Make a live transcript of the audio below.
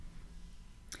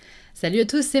Salut à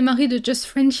tous, c'est Marie de Just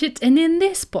Friendship, and in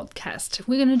this podcast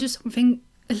we're gonna do something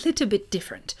a little bit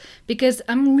different because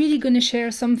I'm really gonna share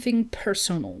something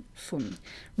personal for me,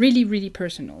 really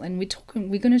personal, and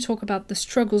we're gonna talk about the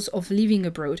struggles of living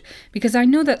abroad because I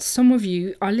know that some of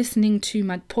you are listening to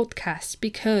my podcast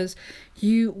because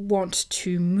you want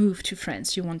to move to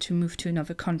France, you want to move to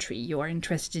another country, you are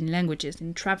interested in languages,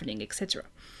 in traveling, etc.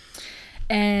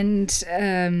 And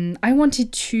I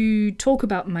wanted to talk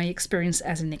about my experience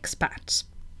as an expat.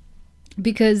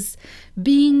 Because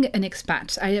being an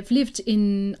expat, I have lived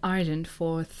in Ireland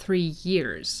for 3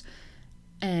 years.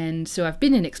 And so I've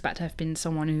been an expat. I've been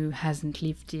someone who hasn't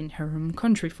lived in her home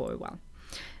country for a while.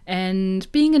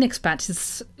 And being an expat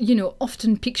is,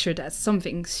 often pictured as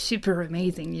something super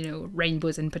amazing,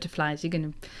 rainbows and butterflies. You're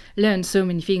going to learn so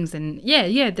many things. And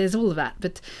yeah, there's all of that.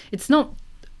 But it's not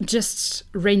just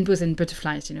rainbows and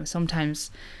butterflies,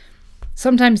 sometimes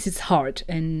it's hard,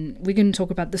 and we're going to talk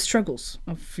about the struggles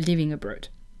of living abroad.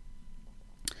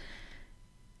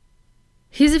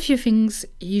 Here's a few things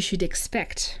you should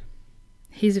expect.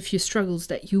 Here's a few struggles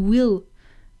that you will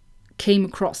came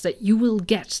across, that you will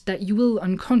get, that you will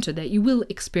encounter, that you will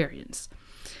experience.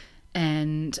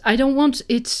 And I don't want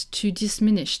it to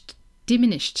diminish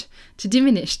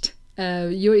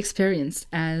your experience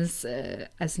as an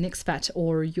expat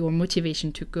or your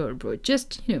motivation to go abroad.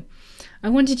 Just, I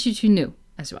wanted you to know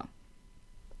as well.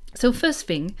 So first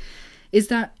thing is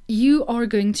that you are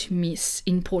going to miss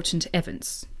important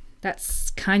events.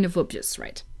 That's kind of obvious,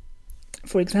 right?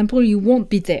 For example, you won't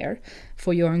be there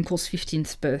for your uncle's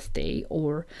 15th birthday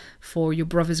or for your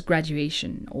brother's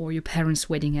graduation or your parents'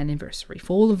 wedding anniversary.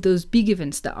 For all of those big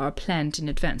events that are planned in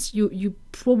advance, you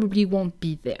probably won't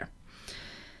be there.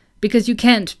 Because you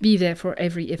can't be there for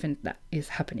every event that is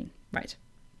happening, right?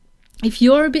 If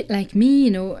you're a bit like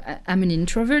me, I'm an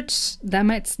introvert, that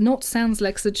might not sound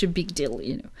like such a big deal,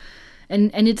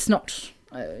 and it's not.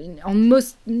 On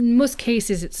most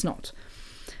cases, it's not.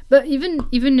 But even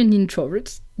an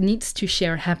introvert needs to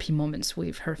share happy moments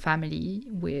with her family,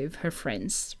 with her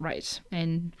friends, right?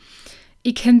 And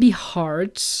it can be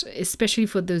hard, especially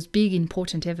for those big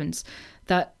important events,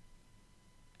 that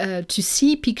to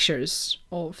see pictures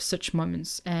of such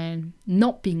moments and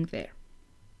not being there.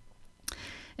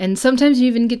 And sometimes you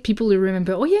even get people who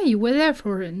remember, oh yeah, you were there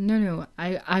for it. No,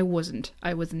 I wasn't.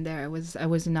 I wasn't there. I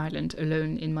was in Ireland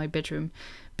alone in my bedroom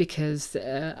because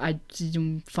I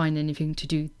didn't find anything to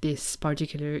do this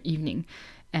particular evening.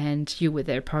 And you were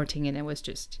there partying, and I was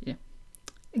just,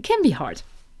 it can be hard.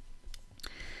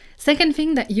 Second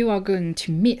thing that you are going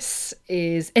to miss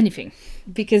is anything,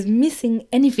 because missing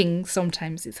anything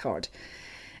sometimes is hard,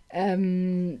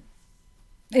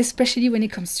 especially when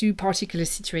it comes to particular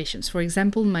situations. For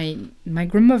example, my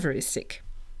grandmother is sick,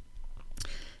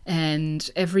 and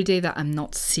every day that I'm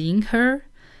not seeing her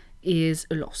is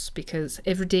a loss, because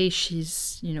every day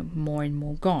she's more and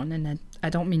more gone, and I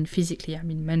don't mean physically, I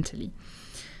mean mentally.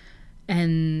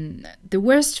 And the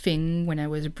worst thing when I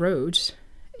was abroad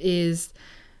is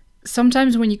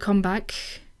sometimes when you come back,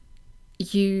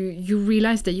 you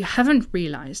realize that you haven't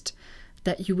realized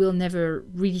that you will never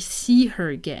really see her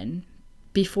again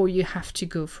before you have to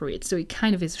go through it. So it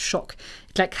kind of is a shock.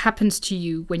 It happens to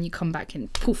you when you come back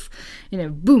and poof,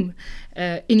 boom,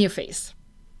 in your face.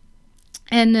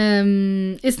 And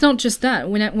it's not just that.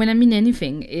 When I mean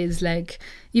anything, is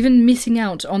even missing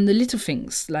out on the little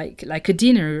things, like a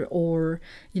dinner or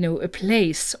a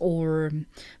place, or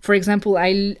for example,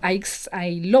 I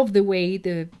love the way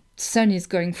the sun is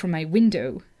going from my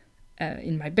window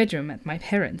in my bedroom at my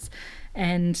parents',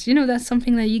 and that's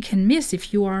something that you can miss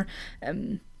if you are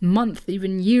months,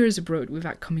 even years abroad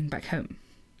without coming back home.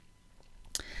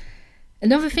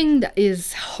 Another thing that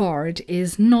is hard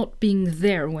is not being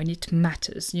there when it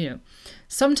matters.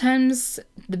 Sometimes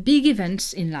the big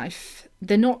events in life,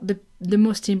 they're not the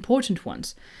most important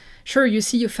ones. Sure, you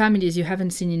see your families you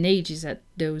haven't seen in ages at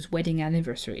those wedding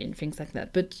anniversary and things like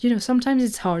that. But, sometimes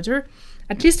it's harder.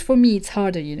 At least for me, it's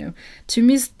harder, to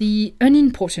miss the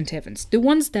unimportant events. The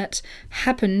ones that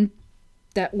happen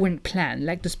that weren't planned,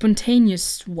 like the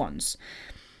spontaneous ones.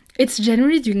 It's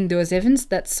generally during those events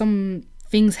that some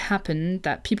things happen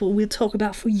that people will talk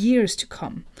about for years to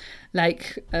come.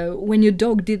 Like when your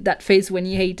dog did that face when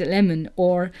he ate a lemon,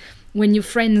 or when your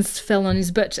friends fell on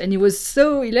his butt and it was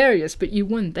so hilarious, but you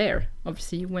weren't there.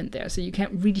 Obviously you weren't there, so you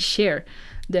can't really share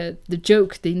the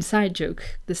joke, the inside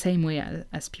joke, the same way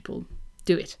as people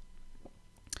do it.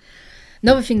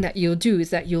 Another thing that you'll do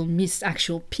is that you'll miss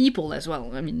actual people as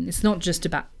well. I mean, it's not just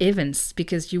about events,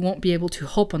 because you won't be able to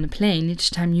hop on a plane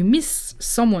each time you miss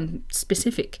someone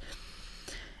specific.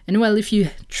 And well, if you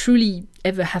truly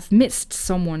ever have missed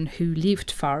someone who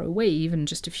lived far away, even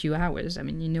just a few hours, I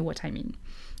mean, you know what I mean,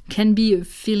 can be a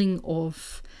feeling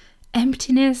of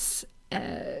emptiness.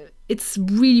 It's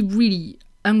really, really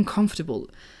uncomfortable.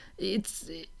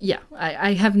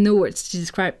 I have no words to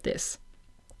describe this.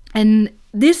 And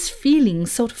this feeling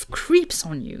sort of creeps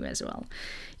on you as well.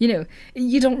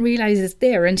 You don't realize it's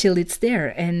there until it's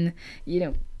there. And,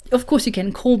 of course you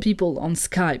can call people on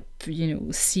Skype,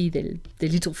 see the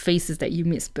little faces that you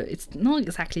miss, but it's not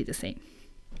exactly the same.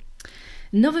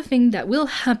 Another thing that will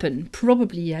happen,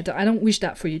 probably, I don't wish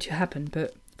that for you to happen,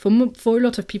 but for a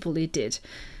lot of people it did.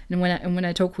 And when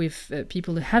I talk with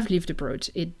people who have lived abroad,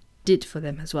 it did for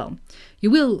them as well. You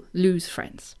will lose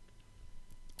friends.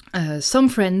 Some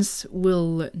friends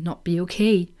will not be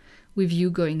okay with you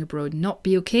going abroad, not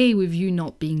be okay with you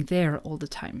not being there all the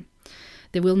time.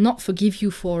 They will not forgive you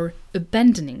for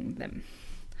abandoning them.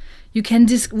 We can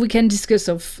discuss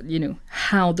of,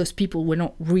 how those people were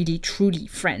not really truly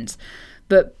friends.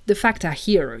 But the fact are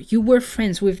here, you were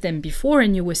friends with them before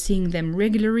and you were seeing them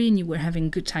regularly and you were having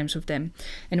good times with them.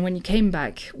 And when you came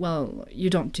back, well, you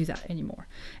don't do that anymore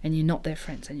and you're not their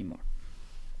friends anymore.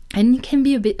 And it can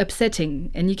be a bit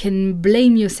upsetting and you can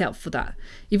blame yourself for that.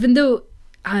 Even though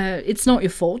it's not your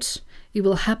fault, it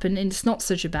will happen and it's not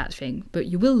such a bad thing, but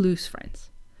you will lose friends.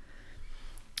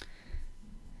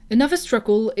 Another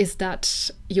struggle is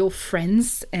that your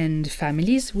friends and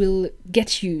families will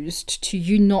get used to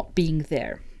you not being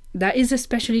there. That is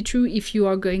especially true if you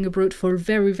are going abroad for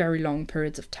very, very long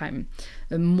periods of time,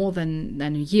 more than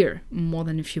a year, more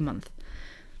than a few months.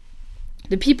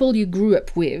 The people you grew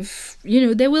up with,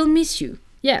 they will miss you,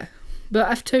 yeah. But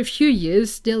after a few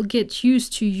years, they'll get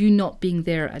used to you not being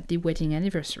there at the wedding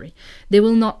anniversary. They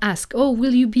will not ask, oh,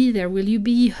 will you be there? Will you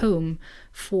be home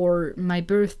for my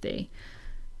birthday?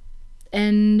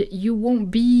 And you won't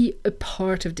be a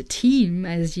part of the team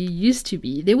as you used to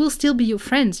be. They will still be your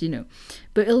friends,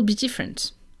 but it'll be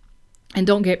different. And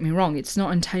don't get me wrong, it's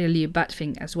not entirely a bad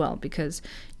thing as well, because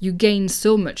you gain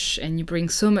so much and you bring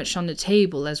so much on the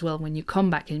table as well when you come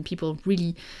back, and people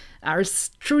really are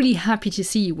truly happy to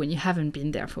see you when you haven't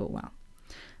been there for a while.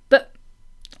 But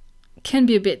can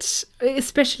be a bit,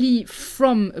 especially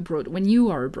from abroad, when you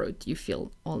are abroad, you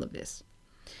feel all of this.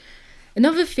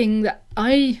 Another thing that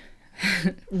I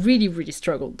really, really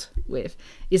struggled with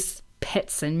is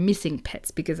pets and missing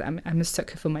pets, because I'm a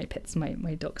sucker for my pets,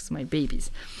 my dogs, my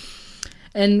babies.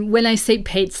 And when I say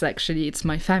pets, actually, it's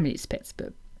my family's pets.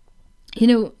 But,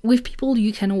 with people,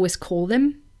 you can always call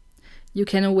them. You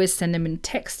can always send them a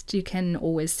text. You can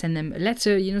always send them a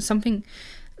letter, something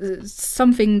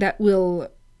that will,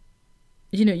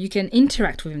 you can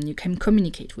interact with them. You can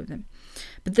communicate with them.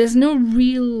 But there's no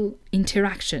real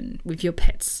interaction with your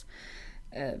pets.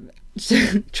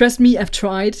 Trust me, I've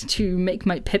tried to make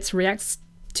my pets react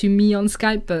to me on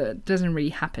Skype, but it doesn't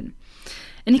really happen.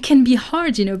 And it can be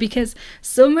hard, because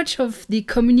so much of the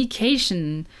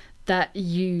communication that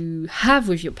you have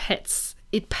with your pets,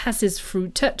 it passes through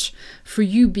touch, through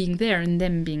you being there and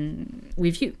them being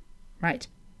with you, right?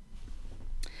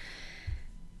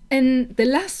 And the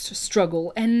last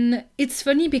struggle, and it's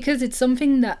funny because it's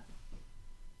something that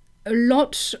a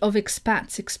lot of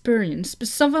expats experience, but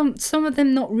some of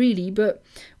them not really, but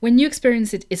when you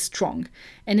experience it, it's strong,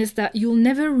 and it's that you'll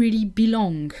never really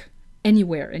belong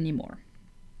anywhere anymore.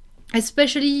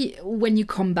 Especially when you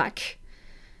come back,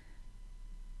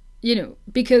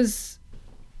 because,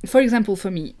 for example,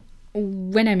 for me,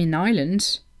 when I'm in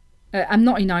Ireland, I'm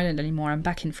not in Ireland anymore, I'm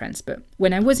back in France, but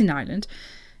when I was in Ireland,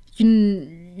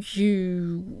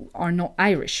 you are not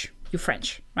Irish, you're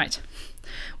French, right?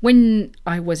 When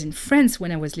I was in France,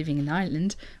 when I was living in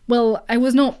Ireland, well, I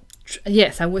was not,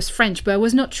 yes, I was French, but I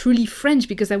was not truly French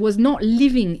because I was not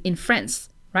living in France,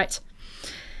 right?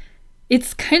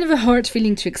 It's kind of a hard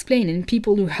feeling to explain, and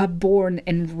people who are born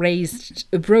and raised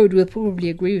abroad will probably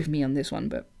agree with me on this one,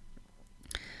 but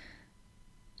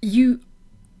you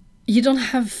don't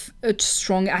have a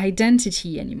strong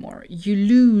identity anymore. You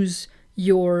lose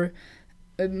your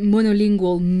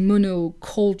monolingual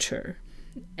monoculture,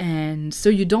 and so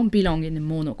you don't belong in a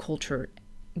monoculture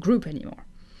group anymore.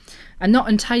 I'm not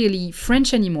entirely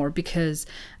French anymore because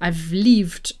I've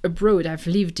lived abroad. I've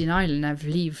lived in Ireland. I've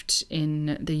lived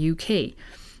in the UK.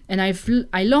 And I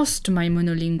lost my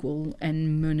monolingual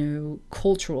and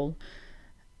monocultural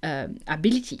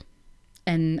ability.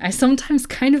 And I sometimes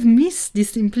kind of miss the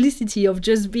simplicity of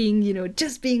just being,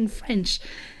 just being French.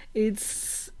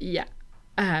 It's,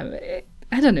 I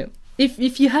don't know.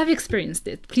 If you have experienced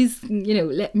it, please,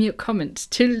 let me a comment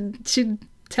to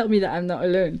tell me that I'm not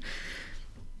alone.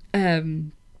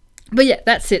 But yeah,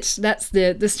 that's it. That's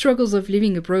the struggles of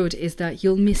living abroad, is that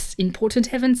you'll miss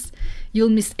important events, you'll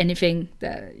miss anything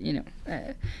that,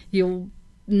 you'll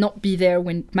not be there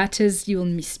when it matters, you'll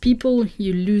miss people,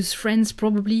 you lose friends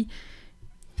probably,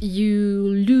 you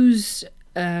lose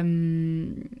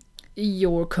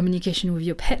your communication with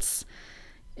your pets,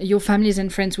 your families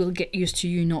and friends will get used to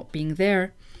you not being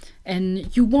there,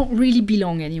 and you won't really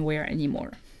belong anywhere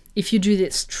anymore if you do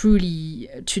this truly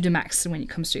to the max when it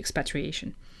comes to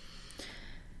expatriation.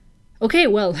 Okay,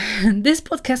 well, this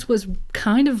podcast was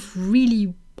kind of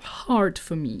really hard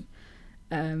for me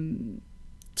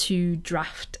to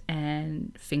draft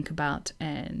and think about,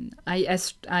 and I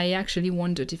actually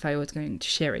wondered if I was going to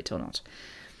share it or not.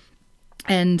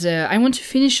 And I want to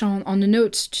finish on a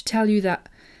note to tell you that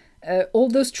all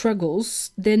those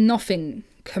struggles, they're nothing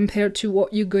compared to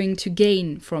what you're going to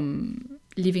gain from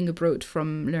living abroad,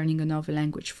 from learning another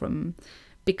language, from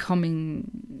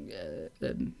becoming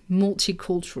a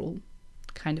multicultural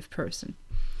kind of person.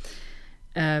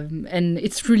 And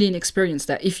it's really an experience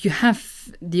that if you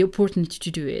have the opportunity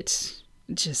to do it,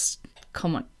 just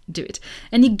come on, do it.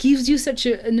 And it gives you such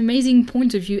an amazing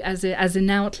point of view as an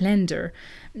outlander.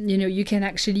 You can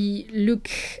actually look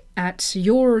at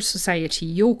your society,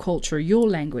 your culture, your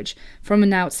language from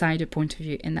an outsider point of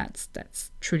view, and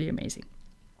that's truly amazing.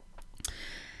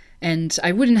 And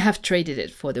I wouldn't have traded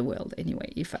it for the world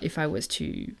anyway. If I was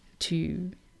to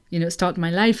start my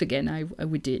life again, I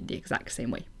would do it the exact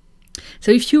same way.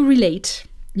 So if you relate,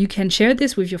 you can share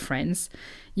this with your friends.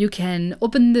 You can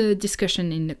open the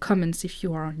discussion in the comments if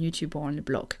you are on YouTube or on the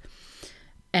blog.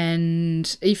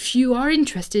 And if you are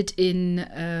interested in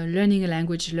learning a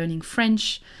language, learning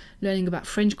French, learning about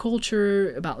French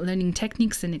culture, about learning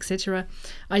techniques and etc.,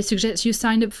 I suggest you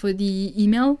sign up for the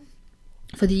emails,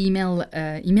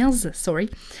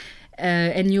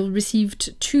 and you'll receive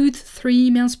 2 to 3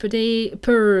 emails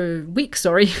per week.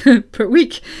 Per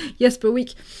week. Yes, per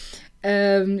week.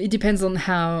 It depends on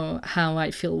how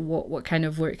I feel, what kind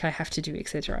of work I have to do,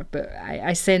 etc. But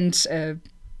I send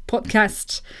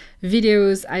podcast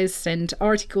videos, I send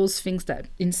articles, things that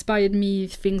inspired me,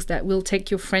 things that will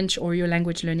take your French or your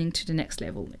language learning to the next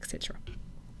level, etc.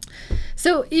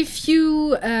 So if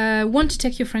you want to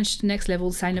take your French to the next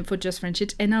level, sign up for Just French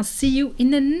It, and I'll see you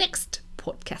in the next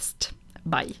podcast.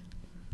 Bye.